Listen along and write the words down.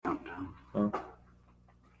Well,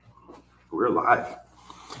 we're live.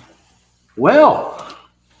 Well,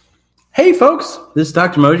 hey folks, this is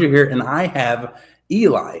Dr. Mosier here, and I have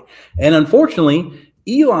Eli. And unfortunately,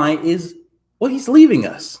 Eli he's leaving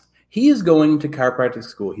us. He is going to chiropractic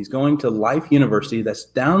school. He's going to Life University that's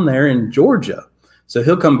down there in Georgia. So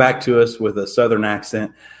he'll come back to us with a Southern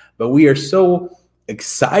accent. But we are so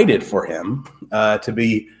excited for him to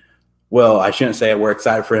be, well, I shouldn't say we're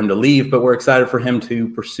excited for him to leave, but we're excited for him to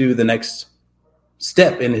pursue the next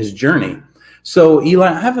step in his journey. So, Eli,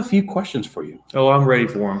 I have a few questions for you. Oh, I'm ready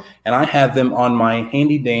for them. And I have them on my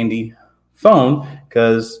handy-dandy phone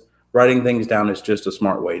because writing things down is just a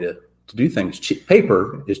smart way to do things.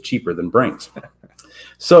 Paper is cheaper than brains.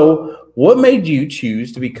 So what made you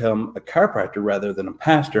choose to become a chiropractor rather than a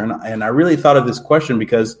pastor? And I really thought of this question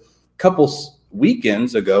because a couple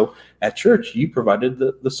weekends ago at church, you provided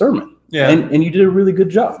the sermon. Yeah. And you did a really good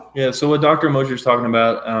job. Yeah. So what Dr. Mosier is talking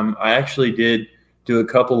about, I actually did do a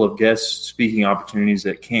couple of guest speaking opportunities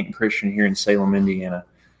at Canton Christian here in Salem, Indiana.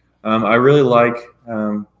 I really like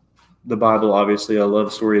the Bible, obviously. I love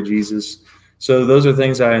the story of Jesus. So those are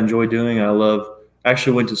things I enjoy doing. I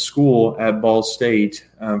actually went to school at Ball State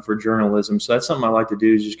for journalism. So that's something I like to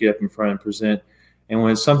do is just get up in front and present. And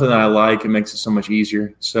when it's something that I like, it makes it so much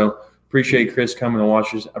easier. So appreciate Chris coming to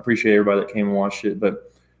watch this. I appreciate everybody that came and watched it.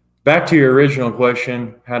 But back to your original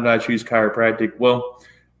question, how did I choose chiropractic? Well,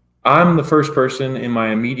 I'm the first person in my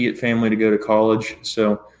immediate family to go to college.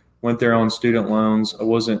 So went there on student loans.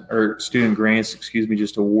 Student grants,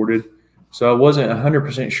 just awarded. So I wasn't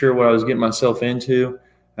 100% sure what I was getting myself into.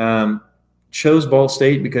 Chose Ball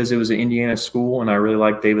State because it was an Indiana school and I really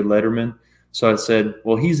liked David Letterman. So I said,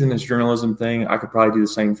 well, he's in this journalism thing. I could probably do the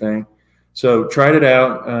same thing. So tried it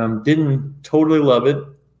out. Didn't totally love it,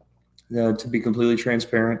 to be completely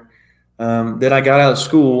transparent. Then I got out of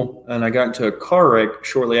school and I got into a car wreck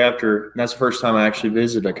shortly after. And that's the first time I actually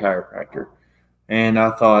visited a chiropractor. And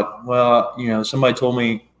I thought, well, somebody told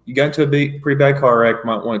me, you got into a pretty bad car wreck,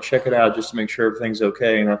 might want to check it out just to make sure everything's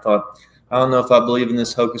okay. And I thought, I don't know if I believe in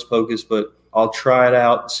this hocus pocus, but I'll try it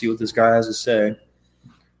out and see what this guy has to say.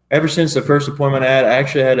 Ever since the first appointment I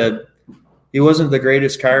actually he wasn't the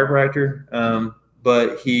greatest chiropractor,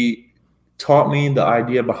 but he taught me the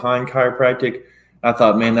idea behind chiropractic. I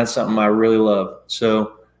thought, man, that's something I really love.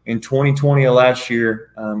 So in 2020 of last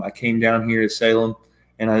year, I came down here to Salem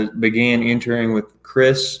and I began interning with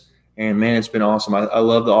Chris. And, man, it's been awesome. I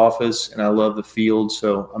love the office and I love the field.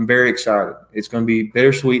 So I'm very excited. It's going to be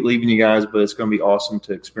bittersweet leaving you guys, but it's going to be awesome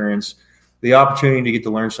to experience the opportunity to get to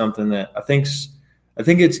learn something that I think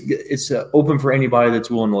it's open for anybody that's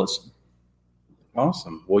willing to listen.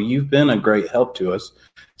 Awesome. Well, you've been a great help to us.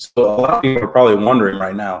 So a lot of people are probably wondering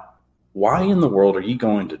right now, why in the world are you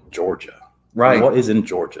going to Georgia? Right. What is in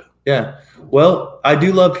Georgia? Yeah. Well, I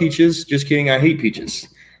do love peaches. Just kidding. I hate peaches.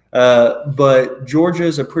 But Georgia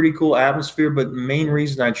is a pretty cool atmosphere. But the main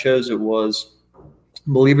reason I chose it was,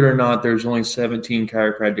 believe it or not, there's only 17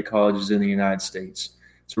 chiropractic colleges in the United States.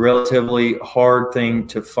 It's a relatively hard thing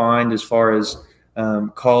to find as far as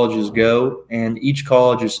colleges go. And each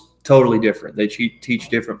college is totally different. They teach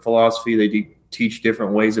different philosophy. They teach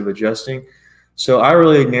different ways of adjusting. So I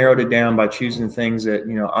really narrowed it down by choosing things that,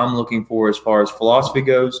 I'm looking for as far as philosophy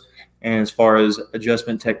goes and as far as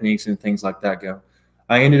adjustment techniques and things like that go.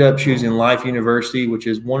 I ended up choosing Life University, which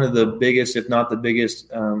is one of the biggest, if not the biggest,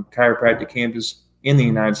 chiropractic campus in the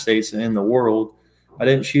United States and in the world. I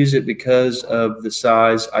didn't choose it because of the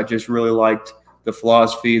size. I just really liked the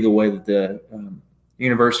philosophy, the way that the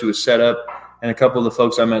university was set up, and a couple of the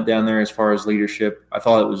folks I met down there as far as leadership. I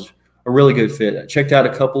thought it was a really good fit. I checked out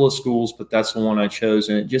a couple of schools, but that's the one I chose,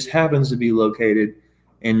 and it just happens to be located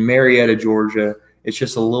in Marietta, Georgia. It's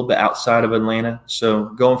just a little bit outside of Atlanta. So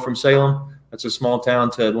going from Salem, that's a small town,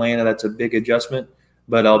 to Atlanta, that's a big adjustment,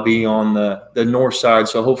 but I'll be on the north side,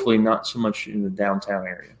 so hopefully not so much in the downtown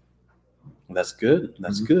area. That's good.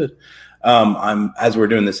 That's good. As we're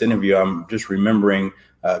doing this interview, I'm just remembering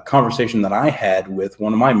a conversation that I had with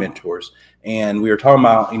one of my mentors, and we were talking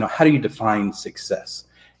about, how do you define success?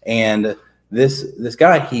 And this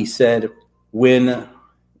guy, he said, when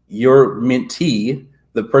your mentee,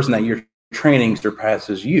 the person that you're training,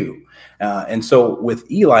 surpasses you. And so with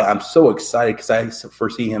Eli, I'm so excited because I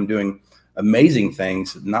foresee him doing amazing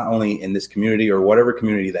things, not only in this community or whatever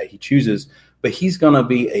community that he chooses, but he's going to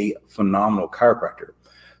be a phenomenal chiropractor.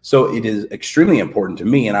 So it is extremely important to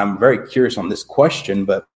me, and I'm very curious on this question,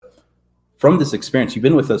 but from this experience, you've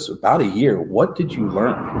been with us about a year. What did you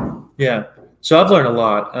learn? Yeah. So I've learned a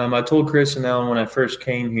lot. I told Chris and Alan when I first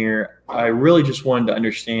came here, I really just wanted to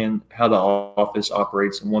understand how the office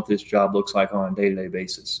operates and what this job looks like on a day-to-day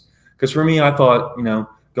basis. Because for me, I thought,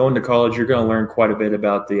 going to college, you're going to learn quite a bit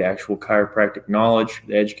about the actual chiropractic knowledge,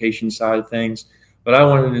 the education side of things. But I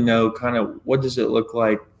wanted to know kind of what does it look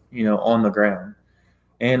like, on the ground.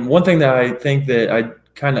 And one thing that I think that I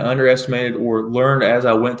kind of underestimated or learned as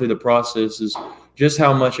I went through the process is just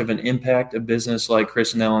how much of an impact a business like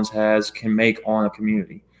Chris and Ellen's can make on a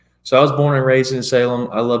community. So I was born and raised in Salem.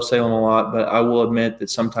 I love Salem a lot, but I will admit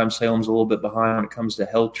that sometimes Salem's a little bit behind when it comes to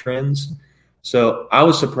health trends. So I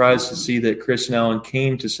was surprised to see that Chris and Ellen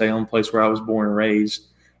came to Salem, place where I was born and raised.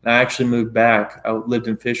 And I actually moved back. I lived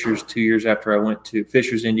in Fishers 2 years after I went to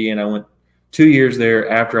Fishers, Indiana. I went 2 years there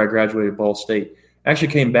after I graduated Ball State. I actually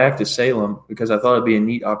came back to Salem because I thought it'd be a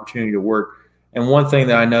neat opportunity to work. And one thing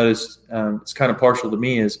that I noticed, it's kind of partial to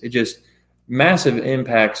me, is it just massive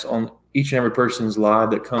impacts on each and every person's life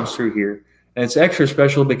that comes through here. And it's extra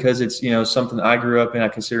special because it's, something I grew up in, I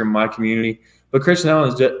consider my community. But Chris and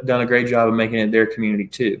Ellen has done a great job of making it their community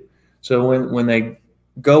too. So when they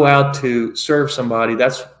go out to serve somebody,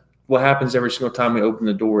 that's what happens every single time we open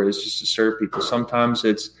the door, is just to serve people. Sometimes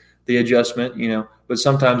it's the adjustment, but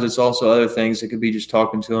sometimes it's also other things. It could be just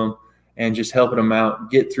talking to them and just helping them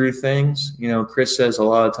out, get through things. Chris says a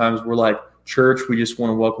lot of times we're like church. We just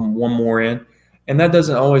want to welcome one more in. And that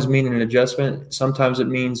doesn't always mean an adjustment. Sometimes it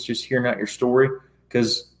means just hearing out your story,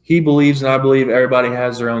 because he believes, and I believe, everybody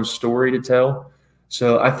has their own story to tell.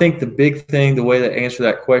 So I think the big thing, the way to answer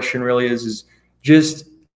that question really is just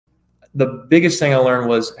the biggest thing I learned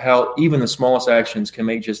was how even the smallest actions can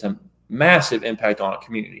make just a massive impact on a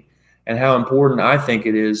community, and how important I think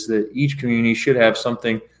it is that each community should have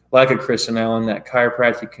something like a Chris and Ellen, that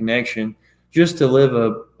chiropractic connection, just to live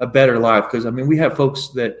a better life. Because, we have folks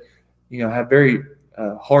that, have very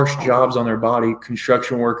harsh jobs on their body,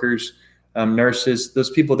 construction workers, nurses, those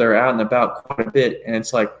people that are out and about quite a bit. And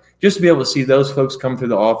it's like, just to be able to see those folks come through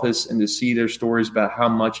the office and to see their stories about how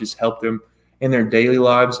much it's helped them in their daily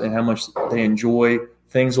lives and how much they enjoy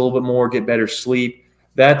things a little bit more, get better sleep,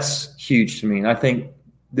 that's huge to me. And I think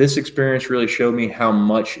this experience really showed me how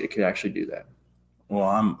much it could actually do that. Well,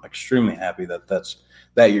 I'm extremely happy that's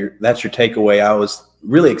your takeaway. I was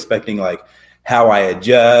really expecting like how I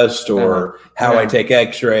adjust or how I take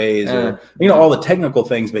x-rays or, all the technical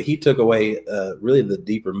things, but he took away really the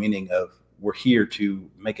deeper meaning of we're here to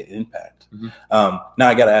make an impact. Mm-hmm. Now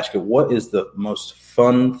I got to ask you, what is the most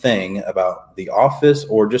fun thing about the office,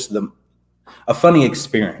 or just a funny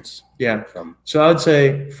experience? Yeah. So I would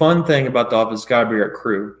say fun thing about the office got to be our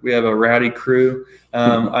crew. We have a rowdy crew.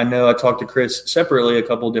 I know I talked to Chris separately a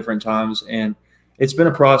couple of different times, and it's been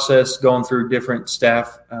a process going through different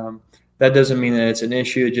staff. That doesn't mean that it's an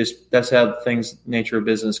issue. That's how nature of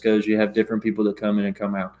business goes. You have different people that come in and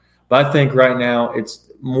come out. But I think right now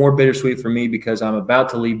it's more bittersweet for me because I'm about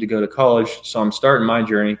to leave to go to college. So I'm starting my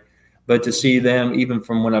journey. But to see them, even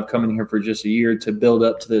from when I've come in here for just a year, to build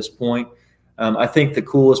up to this point, I think the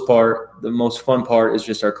coolest part, the most fun part, is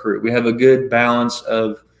just our crew. We have a good balance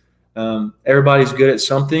of everybody's good at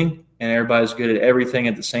something and everybody's good at everything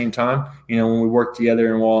at the same time. When we work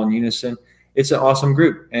together and we're all in unison, it's an awesome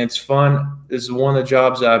group and it's fun. This is one of the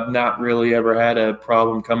jobs I've not really ever had a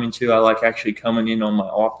problem coming to. I like actually coming in on my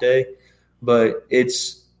off day, but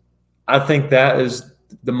I think that is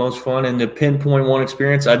the most fun. And the pinpoint one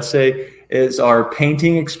experience I'd say is our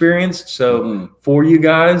painting experience. So for you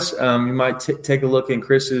guys, you might take a look in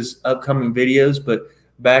Chris's upcoming videos, but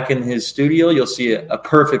back in his studio, you'll see a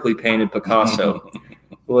perfectly painted Picasso,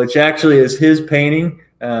 which actually is his painting.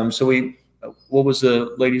 What was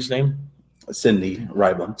the lady's name? Cindy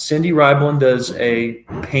Ryblin. Cindy Ryblin does a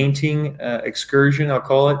painting excursion, I'll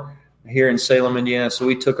call it, here in Salem, Indiana. So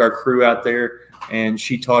we took our crew out there and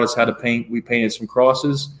she taught us how to paint. We painted some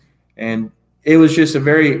crosses, and it was just a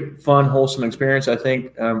very fun, wholesome experience, I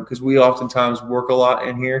think, because we oftentimes work a lot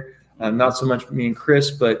in here. Not so much me and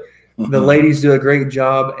Chris, but the ladies do a great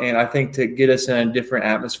job. And I think to get us in a different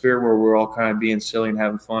atmosphere where we're all kind of being silly and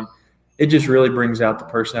having fun, it just really brings out the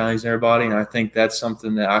personalities in everybody. And I think that's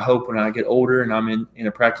something that I hope when I get older and I'm in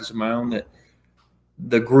a practice of my own, that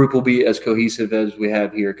the group will be as cohesive as we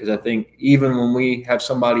have here. Because I think even when we have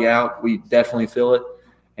somebody out, we definitely feel it.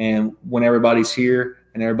 And when everybody's here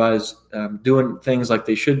and everybody's doing things like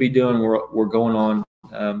they should be doing, we're going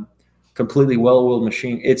on completely well-oiled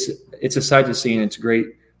machine. It's a sight to see, and it's great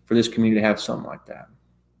for this community to have something like that.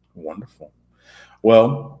 Wonderful.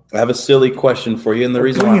 Well, I have a silly question for you, and the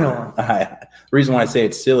reason why I say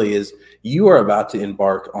it's silly is you are about to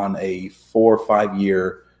embark on a 4 or 5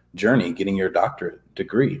 year journey getting your doctorate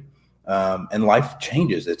degree, and life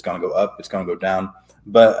changes. It's going to go up, it's going to go down.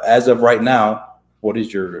 But as of right now, what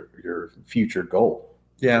is your future goal?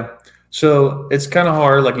 Yeah, so it's kind of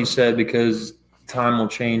hard, like you said, because time will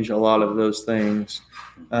change a lot of those things.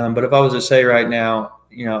 But if I was to say right now,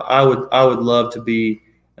 I would love to be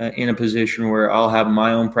in a position where I'll have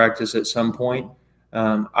my own practice at some point.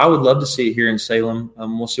 I would love to see it here in Salem.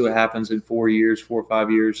 We'll see what happens in 4 or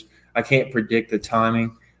 5 years. I can't predict the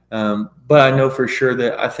timing, but I know for sure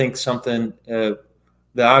that I think something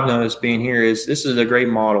that I've noticed being here is this is a great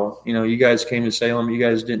model. You guys came to Salem. You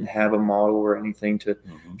guys didn't have a model or anything to.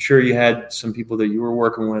 Sure, you had some people that you were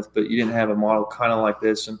working with, but you didn't have a model kind of like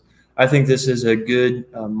this. And I think this is a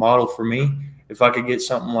good model for me. If I could get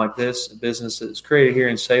something like this, a business that's created here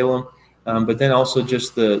in Salem, but then also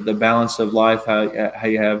just the balance of life, how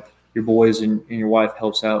you have your boys and your wife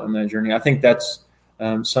helps out in that journey. I think that's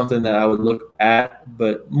something that I would look at,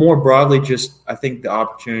 but more broadly, just I think the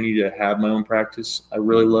opportunity to have my own practice. I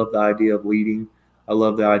really love the idea of leading. I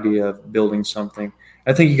love the idea of building something.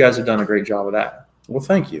 I think you guys have done a great job of that. Well,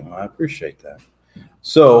 thank you. I appreciate that.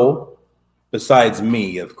 So besides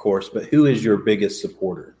me, of course, but who is your biggest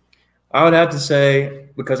supporter? I would have to say,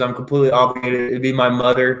 because I'm completely obligated, it'd be my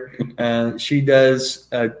mother. She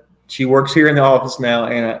works here in the office now,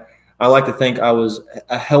 and I like to think I was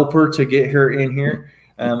a helper to get her in here.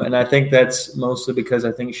 And I think that's mostly because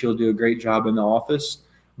I think she'll do a great job in the office.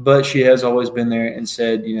 But she has always been there and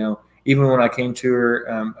said, even when I came to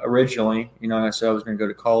her originally, I said I was going to go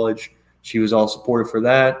to college. She was all supportive for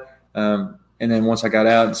that. And then once I got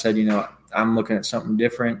out and said, I'm looking at something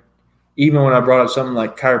different. Even when I brought up something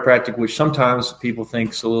like chiropractic, which sometimes people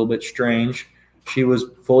think is a little bit strange, she was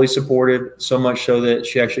fully supportive, so much so that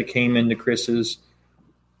she actually came into Chris's.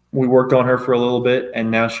 We worked on her for a little bit,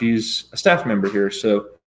 and now she's a staff member here. So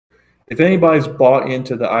if anybody's bought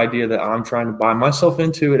into the idea that I'm trying to buy myself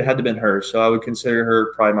into, it had to have been her. So I would consider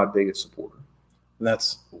her probably my biggest supporter.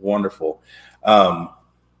 That's wonderful. I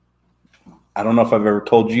don't know if I've ever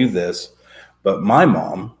told you this, but my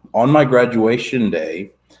mom, on my graduation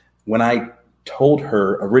day, when I told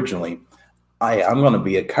her originally, I'm going to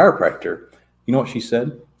be a chiropractor, you know what she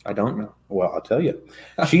said? I don't know. Well, I'll tell you.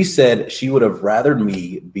 She said she would have rather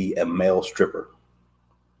me be a male stripper.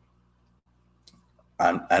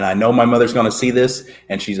 And I know my mother's going to see this,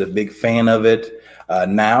 and she's a big fan of it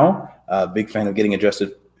now, a big fan of getting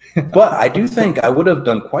adjusted. But I do think I would have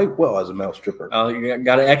done quite well as a male stripper. You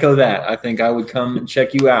got to echo that. I think I would come and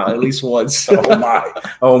check you out at least once.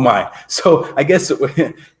 Oh my. So I guess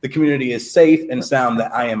the community is safe and sound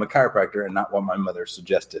that I am a chiropractor and not what my mother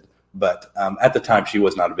suggested. But at the time, she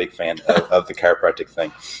was not a big fan of the chiropractic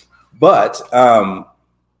thing. But,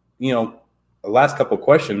 the last couple of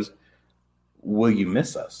questions, will you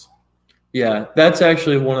miss us? Yeah, that's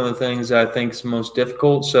actually one of the things that I think is most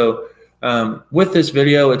difficult. So with this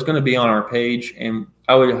video, it's going to be on our page, and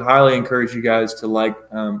I would highly encourage you guys to like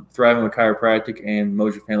Thriving with Chiropractic and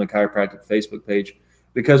Moser Family Chiropractic Facebook page,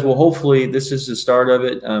 because hopefully this is the start of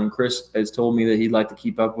it. Chris has told me that he'd like to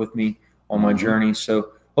keep up with me on my journey.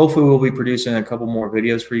 So hopefully we'll be producing a couple more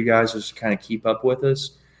videos for you guys just to kind of keep up with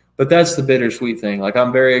us. But that's the bittersweet thing. Like,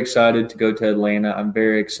 I'm very excited to go to Atlanta. I'm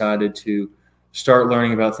very excited to start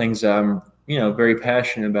learning about things that I'm, very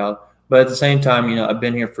passionate about. But at the same time, I've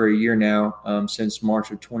been here for a year now, since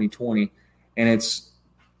March of 2020, and it's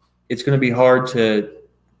going to be hard to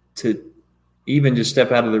even just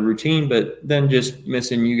step out of the routine, but then just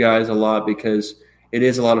missing you guys a lot, because it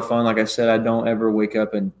is a lot of fun. Like I said, I don't ever wake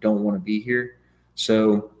up and don't want to be here.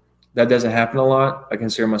 So that doesn't happen a lot. I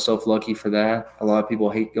consider myself lucky for that. A lot of people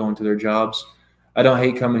hate going to their jobs. I don't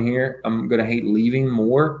hate coming here. I'm going to hate leaving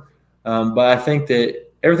more. But I think that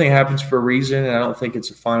everything happens for a reason, and I don't think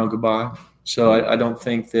it's a final goodbye. So I don't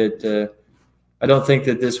think that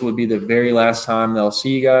this would be the very last time that I'll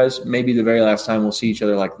see you guys. Maybe the very last time we'll see each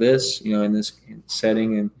other like this, in this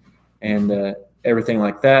setting and everything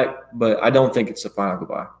like that. But I don't think it's the final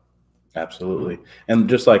goodbye. Absolutely. And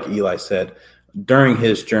just like Eli said, during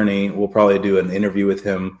his journey, we'll probably do an interview with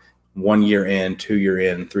him 1 year in, 2 year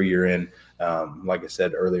in, 3 year in. Like I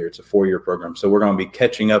said earlier, it's a 4-year program. So we're going to be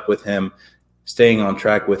catching up with him, staying on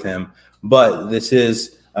track with him. But this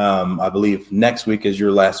is, I believe, next week is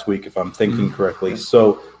your last week, if I'm thinking correctly.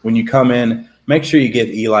 So when you come in, make sure you give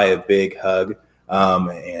Eli a big hug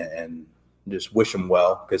and just wish him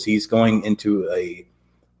well, because he's going into a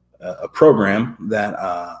program that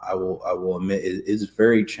I will admit is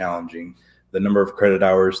very challenging. The number of credit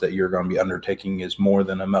hours that you're going to be undertaking is more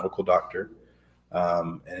than a medical doctor.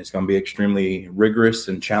 And it's going to be extremely rigorous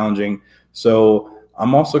and challenging. So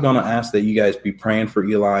I'm also going to ask that you guys be praying for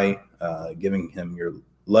Eli, giving him your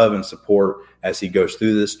love and support as he goes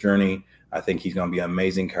through this journey. I think he's going to be an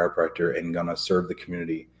amazing chiropractor and going to serve the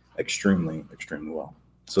community extremely, extremely well.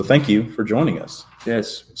 So thank you for joining us.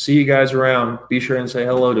 Yes. See you guys around. Be sure and say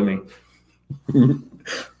hello to me.